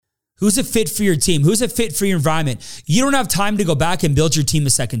Who's a fit for your team? Who's a fit for your environment? You don't have time to go back and build your team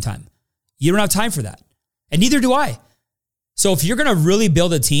a second time. You don't have time for that. And neither do I. So if you're going to really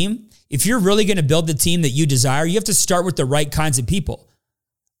build a team, if you're really going to build the team that you desire, you have to start with the right kinds of people.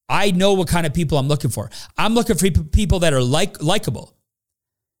 I know what kind of people I'm looking for. I'm looking for people that are likable.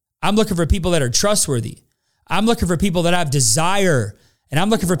 I'm looking for people that are trustworthy. I'm looking for people that have desire. And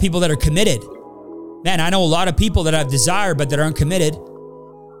I'm looking for people that are committed. Man, I know a lot of people that have desire, but that aren't committed.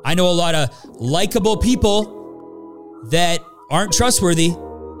 I know a lot of likable people that aren't trustworthy.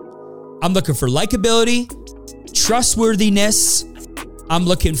 I'm looking for likability, trustworthiness. I'm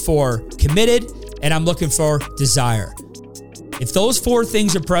looking for committed, and I'm looking for desire. If those four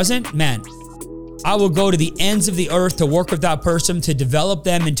things are present, man, I will go to the ends of the earth to work with that person to develop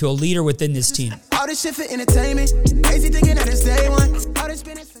them into a leader within this team. All this shit for entertainment. Crazy thinking that it's day one.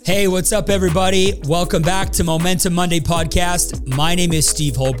 Hey, what's up, everybody? Welcome back to Momentum Monday podcast. My name is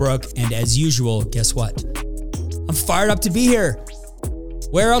Steve Holbrook, and as usual, guess what? I'm fired up to be here.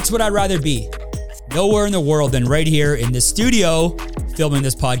 Where else would I rather be? Nowhere in the world than right here in the studio filming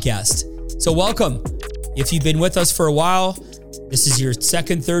this podcast. So welcome. If you've been with us for a while, this is your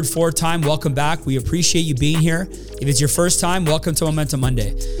second, third, fourth time. Welcome back. We appreciate you being here. If it's your first time, welcome to Momentum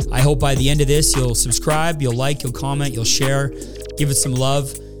Monday. I hope by the end of this, you'll subscribe, you'll like, you'll comment, you'll share, give it some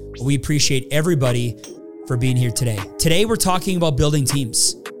love. We appreciate everybody for being here today. Today, we're talking about building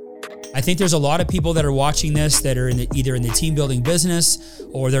teams. I think there's a lot of people that are watching this that are either in the team building business,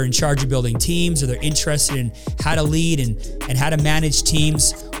 or they're in charge of building teams, or they're interested in how to lead and how to manage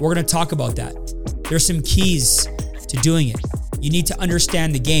teams. We're going to talk about that. There's some keys to doing it. You need to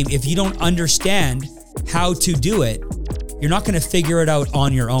understand the game. If you don't understand how to do it, you're not going to figure it out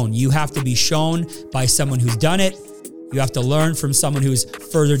on your own. You have to be shown by someone who's done it. You have to learn from someone who's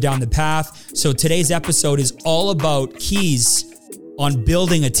further down the path. So today's episode is all about keys on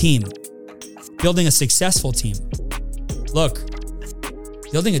building a team, building a successful team. Look,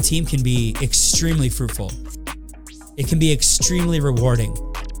 building a team can be extremely fruitful. It can be extremely rewarding.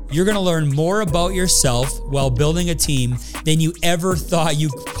 You're going to learn more about yourself while building a team than you ever thought you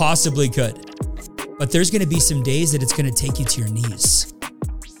possibly could. But there's going to be some days that it's going to take you to your knees.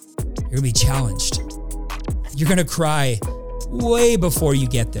 You're going to be challenged. You're going to cry way before you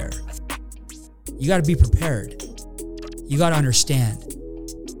get there. You got to be prepared. You got to understand.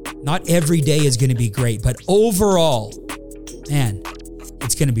 Not every day is going to be great, but overall, man,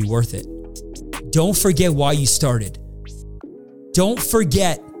 it's going to be worth it. Don't forget why you started. Don't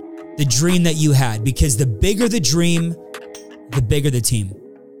forget the dream that you had, because the bigger the dream, the bigger the team.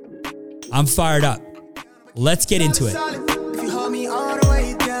 I'm fired up. Let's get into it.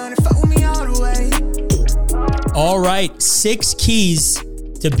 All right, 6 keys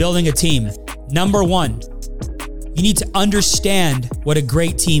to building a team. Number 1, you need to understand what a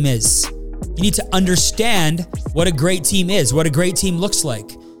great team is. You need to understand what a great team is, what a great team looks like.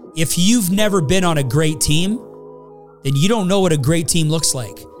 If you've never been on a great team, then you don't know what a great team looks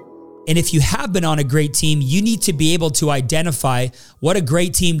like. And if you have been on a great team, you need to be able to identify what a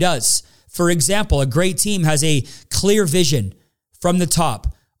great team does. For example, a great team has a clear vision from the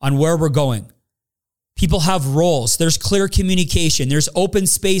top on where we're going. People have roles. There's clear communication. There's open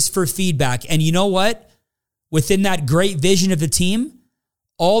space for feedback. And you know what? Within that great vision of the team,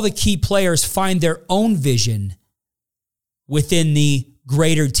 all the key players find their own vision within the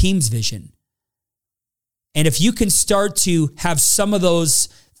greater team's vision. And if you can start to have some of those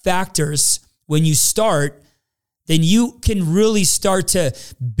factors when you start, then you can really start to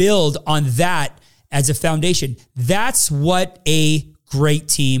build on that as a foundation. That's what a great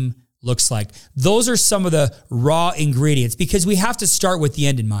team looks like. Those are some of the raw ingredients, because we have to start with the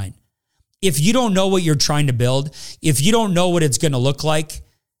end in mind. If you don't know what you're trying to build, if you don't know what it's going to look like,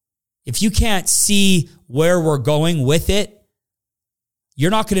 if you can't see where we're going with it,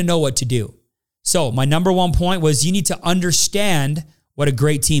 you're not going to know what to do. So my number 1 point was you need to understand what a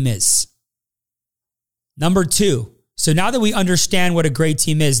great team is. Number 2, so now that we understand what a great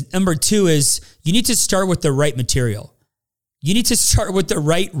team is, number 2 is you need to start with the right material. You need to start with the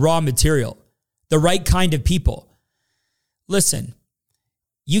right raw material, the right kind of people. Listen,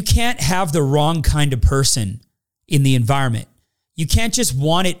 you can't have the wrong kind of person in the environment. You can't just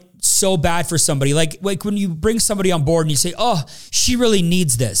want it so bad for somebody. Like when you bring somebody on board and you say, oh, she really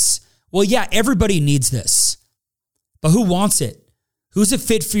needs this. Well, yeah, everybody needs this. But who wants it? Who's a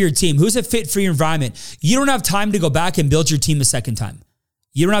fit for your team? Who's a fit for your environment? You don't have time to go back and build your team a second time.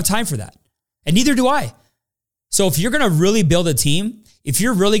 You don't have time for that. And neither do I. So if you're going to really build a team, if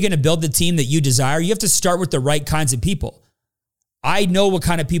you're really going to build the team that you desire, you have to start with the right kinds of people. I know what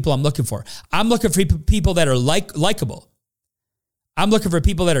kind of people I'm looking for. I'm looking for people that are likable. I'm looking for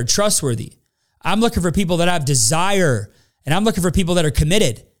people that are trustworthy. I'm looking for people that have desire, and I'm looking for people that are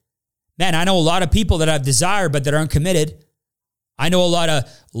committed. Man, I know a lot of people that have desire, but that aren't committed. I know a lot of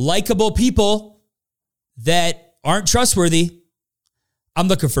likable people that aren't trustworthy. I'm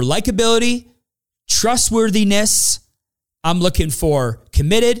looking for likability, trustworthiness. I'm looking for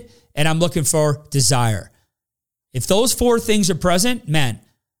committed, and I'm looking for desire. If those 4 things are present, man,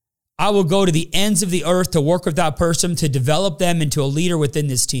 I will go to the ends of the earth to work with that person, to develop them into a leader within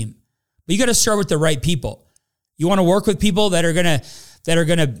this team. But you got to start with the right people. You want to work with people that are gonna,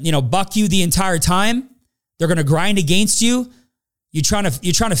 buck you the entire time. They're gonna grind against you. You're trying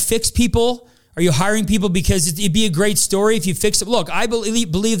to fix people. Are you hiring people because it'd be a great story if you fix it? Look, I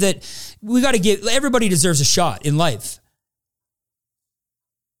believe that everybody deserves a shot in life.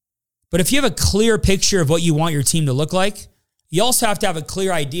 But if you have a clear picture of what you want your team to look like, you also have to have a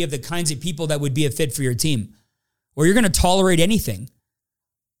clear idea of the kinds of people that would be a fit for your team, or you're going to tolerate anything.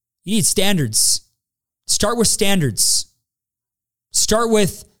 You need standards. Start with standards. Start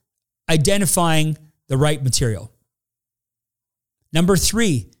with identifying the right material. Number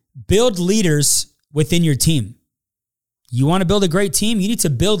 3, build leaders within your team. You want to build a great team? You need to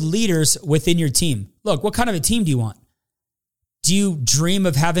build leaders within your team. Look, what kind of a team do you want? Do you dream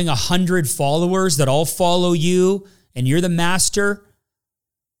of having 100 followers that all follow you and you're the master?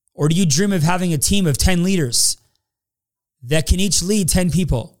 Or do you dream of having a team of 10 leaders that can each lead 10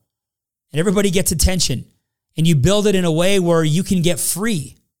 people and everybody gets attention, and you build it in a way where you can get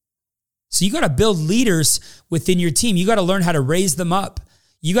free? So you got to build leaders within your team. You got to learn how to raise them up.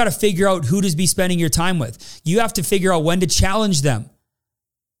 You got to figure out who to be spending your time with. You have to figure out when to challenge them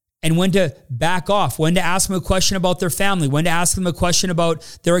and when to back off, when to ask them a question about their family, when to ask them a question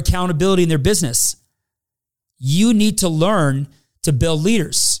about their accountability in their business. You need to learn to build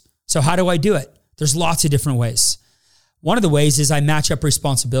leaders. So how do I do it? There's lots of different ways. One of the ways is I match up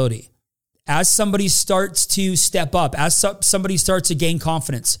responsibility. As somebody starts to step up, as somebody starts to gain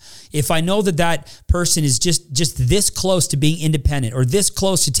confidence, if I know that that person is just this close to being independent or this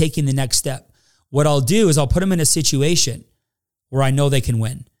close to taking the next step, what I'll do is I'll put them in a situation where I know they can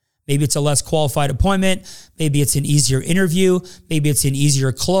win. Maybe it's a less qualified appointment. Maybe it's an easier interview. Maybe it's an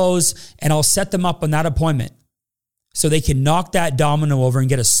easier close. And I'll set them up on that appointment so they can knock that domino over and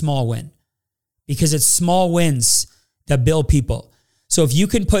get a small win, because it's small wins that build people. So if you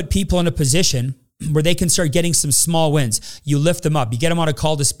can put people in a position where they can start getting some small wins, you lift them up. You get them on a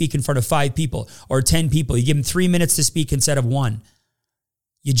call to speak in front of 5 people or 10 people. You give them 3 minutes to speak instead of 1.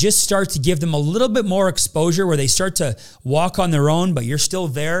 You just start to give them a little bit more exposure where they start to walk on their own, but you're still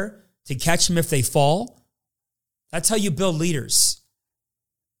there to catch them if they fall. That's how you build leaders.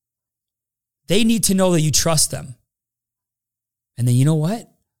 They need to know that you trust them. And then you know what?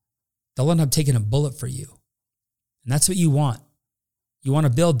 They'll end up taking a bullet for you. And that's what you want. You want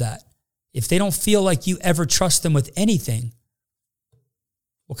to build that. If they don't feel like you ever trust them with anything,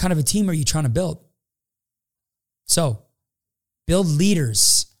 what kind of a team are you trying to build? So, build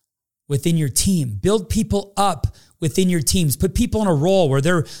leaders within your team. Build people up within your teams. Put people in a role where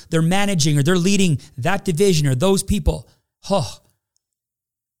they're managing or they're leading that division or those people. And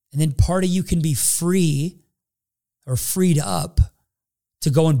then part of you can be free or freed up to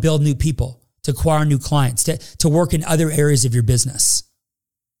go and build new people, to acquire new clients, to work in other areas of your business.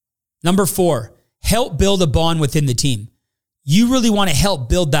 Number 4, help build a bond within the team. You really want to help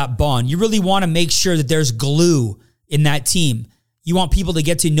build that bond. You really want to make sure that there's glue in that team. You want people to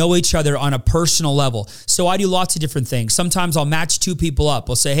get to know each other on a personal level. So I do lots of different things. Sometimes I'll match 2 people up.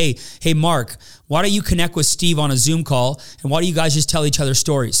 I'll say, hey, Mark, why don't you connect with Steve on a Zoom call? And why don't you guys just tell each other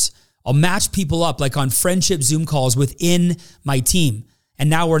stories? I'll match people up like on friendship Zoom calls within my team. And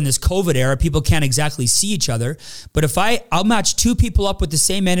now we're in this COVID era. People can't exactly see each other. But if I'll match 2 people up with the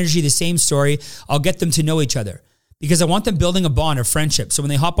same energy, the same story, I'll get them to know each other because I want them building a bond of friendship. So when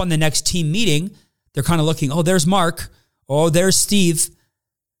they hop on the next team meeting, they're kind of looking, oh, there's Mark. Oh, there's Steve.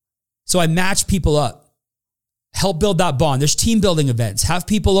 So I match people up. Help build that bond. There's team building events. Have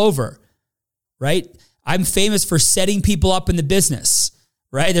people over, right? I'm famous for setting people up in the business,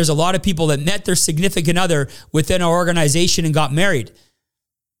 right? There's a lot of people that met their significant other within our organization and got married.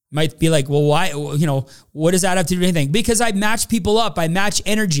 Might be like, well, why, what does that have to do with anything? Because I match people up. I match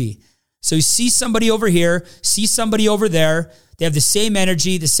energy. So you see somebody over here, see somebody over there. They have the same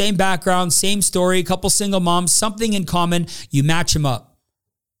energy, the same background, same story, a couple single moms, something in common. You match them up.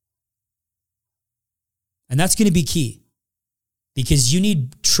 And that's going to be key because you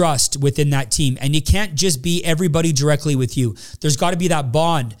need trust within that team. And you can't just be everybody directly with you. There's got to be that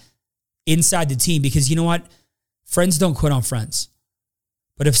bond inside the team because you know what? Friends don't quit on friends.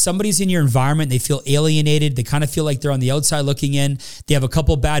 But if somebody's in your environment, they feel alienated, they kind of feel like they're on the outside looking in, they have a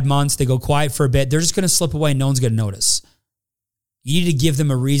couple bad months, they go quiet for a bit, they're just going to slip away and no one's going to notice. You need to give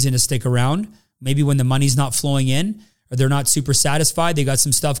them a reason to stick around. Maybe when the money's not flowing in or they're not super satisfied, they got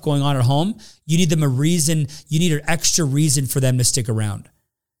some stuff going on at home. You need them a reason, you need an extra reason for them to stick around.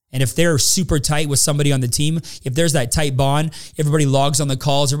 And if they're super tight with somebody on the team, if there's that tight bond, everybody logs on the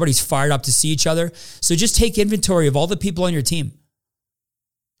calls, everybody's fired up to see each other. So just take inventory of all the people on your team.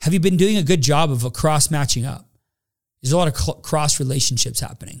 Have you been doing a good job of cross-matching up? There's a lot of cross relationships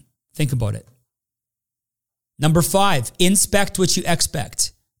happening. Think about it. Number 5, inspect what you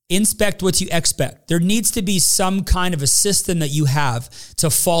expect. Inspect what you expect. There needs to be some kind of a system that you have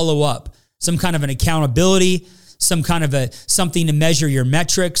to follow up, some kind of an accountability, some kind of something to measure your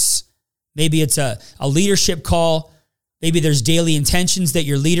metrics. Maybe it's a leadership call. Maybe there's daily intentions that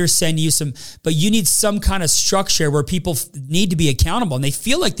your leaders send you but you need some kind of structure where people need to be accountable and they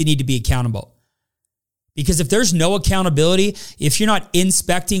feel like they need to be accountable. Because if there's no accountability, if you're not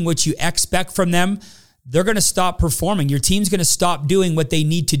inspecting what you expect from them, they're going to stop performing. Your team's going to stop doing what they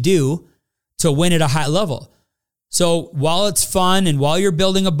need to do to win at a high level. So while it's fun and while you're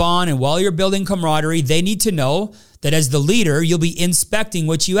building a bond and while you're building camaraderie, they need to know that as the leader, you'll be inspecting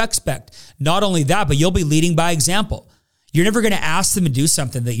what you expect. Not only that, but you'll be leading by example. You're never going to ask them to do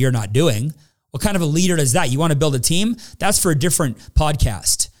something that you're not doing. What kind of a leader does that? You want to build a team? That's for a different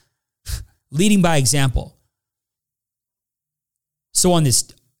podcast. Leading by example. So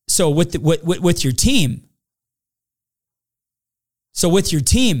with your team,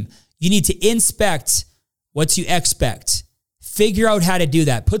 you need to inspect what you expect. Figure out how to do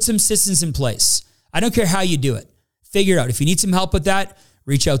that. Put some systems in place. I don't care how you do it. Figure it out. If you need some help with that,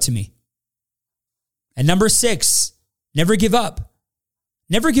 reach out to me. And number 6, never give up.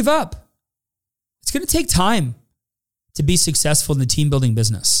 Never give up. It's going to take time to be successful in the team building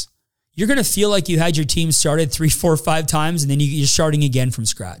business. You're going to feel like you had your team started 3, 4, 5 times, and then you're starting again from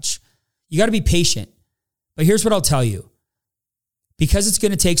scratch. You got to be patient. But here's what I'll tell you. Because it's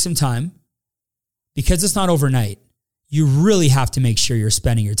going to take some time, because it's not overnight, you really have to make sure you're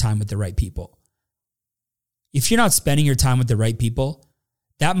spending your time with the right people. If you're not spending your time with the right people,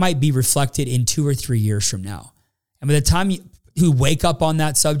 that might be reflected in 2 or 3 years from now. And by the time you wake up on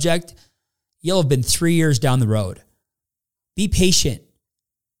that subject, you'll have been 3 years down the road. Be patient.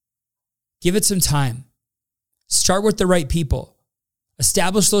 Give it some time. Start with the right people.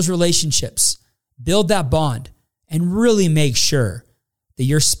 Establish those relationships. Build that bond. And really make sure that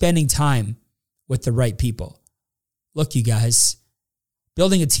you're spending time with the right people. Look, you guys,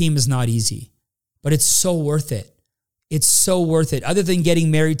 building a team is not easy, but it's so worth it. It's so worth it. Other than getting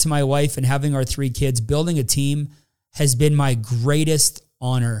married to my wife and having our 3 kids, building a team has been my greatest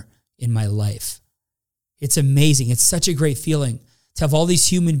honor in my life. It's amazing. It's such a great feeling to have all these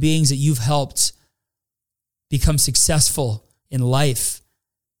human beings that you've helped become successful in life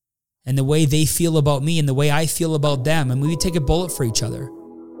and the way they feel about me and the way I feel about them. And we take a bullet for each other.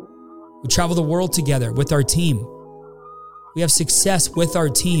 We travel the world together with our team. We have success with our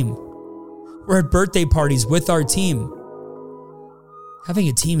team. We're at birthday parties with our team. Having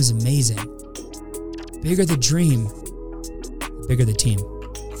a team is amazing. The bigger the dream, the bigger the team.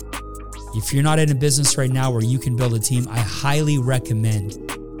 If you're not in a business right now where you can build a team, I highly recommend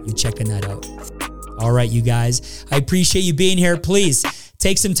you checking that out. All right, you guys, I appreciate you being here. Please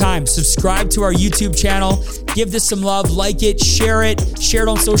take some time, subscribe to our YouTube channel, give this some love, like it, share it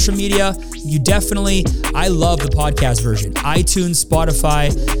on social media. I love the podcast version. iTunes,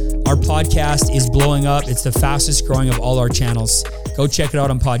 Spotify, our podcast is blowing up. It's the fastest growing of all our channels. Go check it out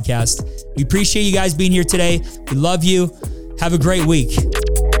on podcast. We appreciate you guys being here today. We love you. Have a great week.